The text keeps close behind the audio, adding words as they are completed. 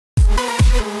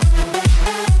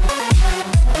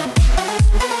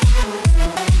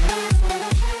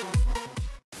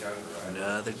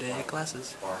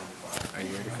glasses. Are you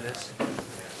ready for this?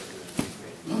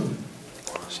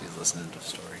 She's listening to a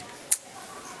story.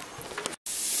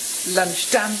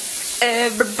 Lunchtime.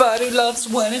 Everybody loves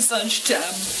when it's lunchtime.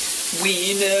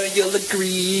 We know you'll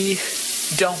agree.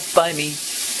 Don't bite me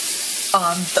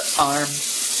on the arm.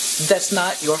 That's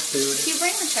not your food. Can you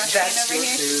bring the trash That's can over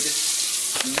your here?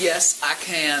 food. Yes, I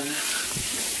can.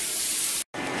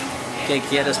 ¿Qué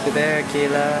quieres beber,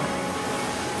 Kayla?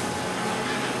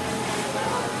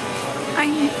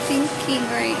 I'm thinking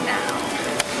right now.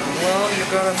 Well, you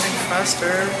gotta think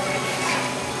faster.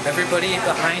 Everybody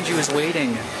behind you is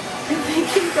waiting. I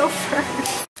can go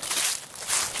first.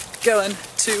 Going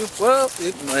to, whoa,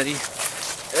 muddy.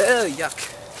 Oh, yuck.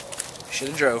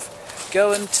 Should've drove.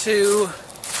 Going to,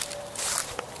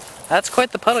 that's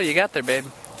quite the puddle you got there, babe.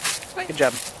 Good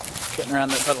job getting around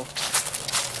that puddle.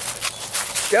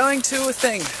 Going to a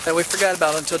thing that we forgot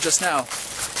about until just now.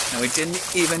 And we didn't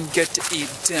even get to eat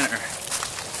dinner.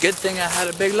 Good thing I had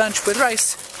a big lunch with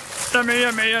rice. Yummy,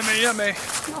 yummy, yummy, yummy.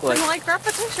 Nothing like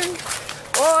repetition.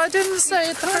 Oh, I didn't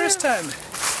say it the first time.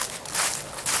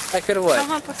 I could have what?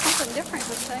 Come up with something different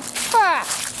this time. Ah,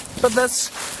 but that's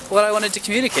what I wanted to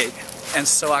communicate. And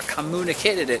so I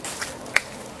communicated it.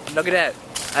 Look at that.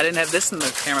 I didn't have this in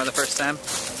the camera the first time.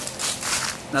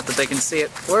 Not that they can see it.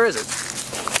 Where is it?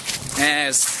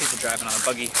 There's people driving on a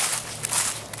buggy.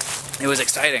 It was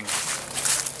exciting.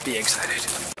 Be excited.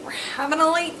 We're having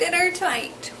a late dinner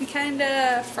tonight. We kind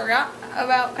of forgot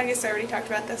about, I guess I already talked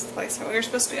about this place where we were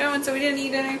supposed to go, and so we didn't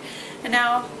eat dinner. And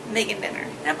now I'm making dinner.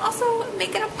 And I'm also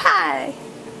making a pie.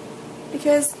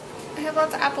 Because I have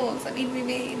lots of apples that need to be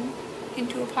made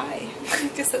into a pie. I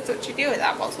guess that's what you do with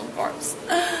apples, of course.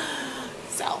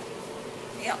 So,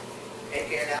 yeah.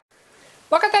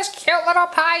 Look at this cute little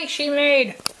pie she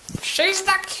made. She's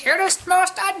the cutest,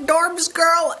 most adorbs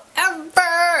girl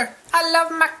ever. I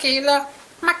love Michaela.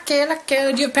 Michaela, do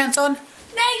you have pants on?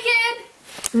 Naked.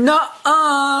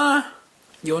 Nuh-uh.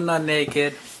 You're not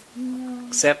naked. No.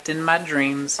 Except in my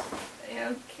dreams.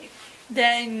 Okay.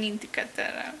 Then I need to cut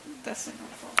that out. That's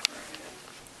enough.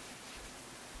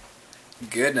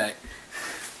 Good night.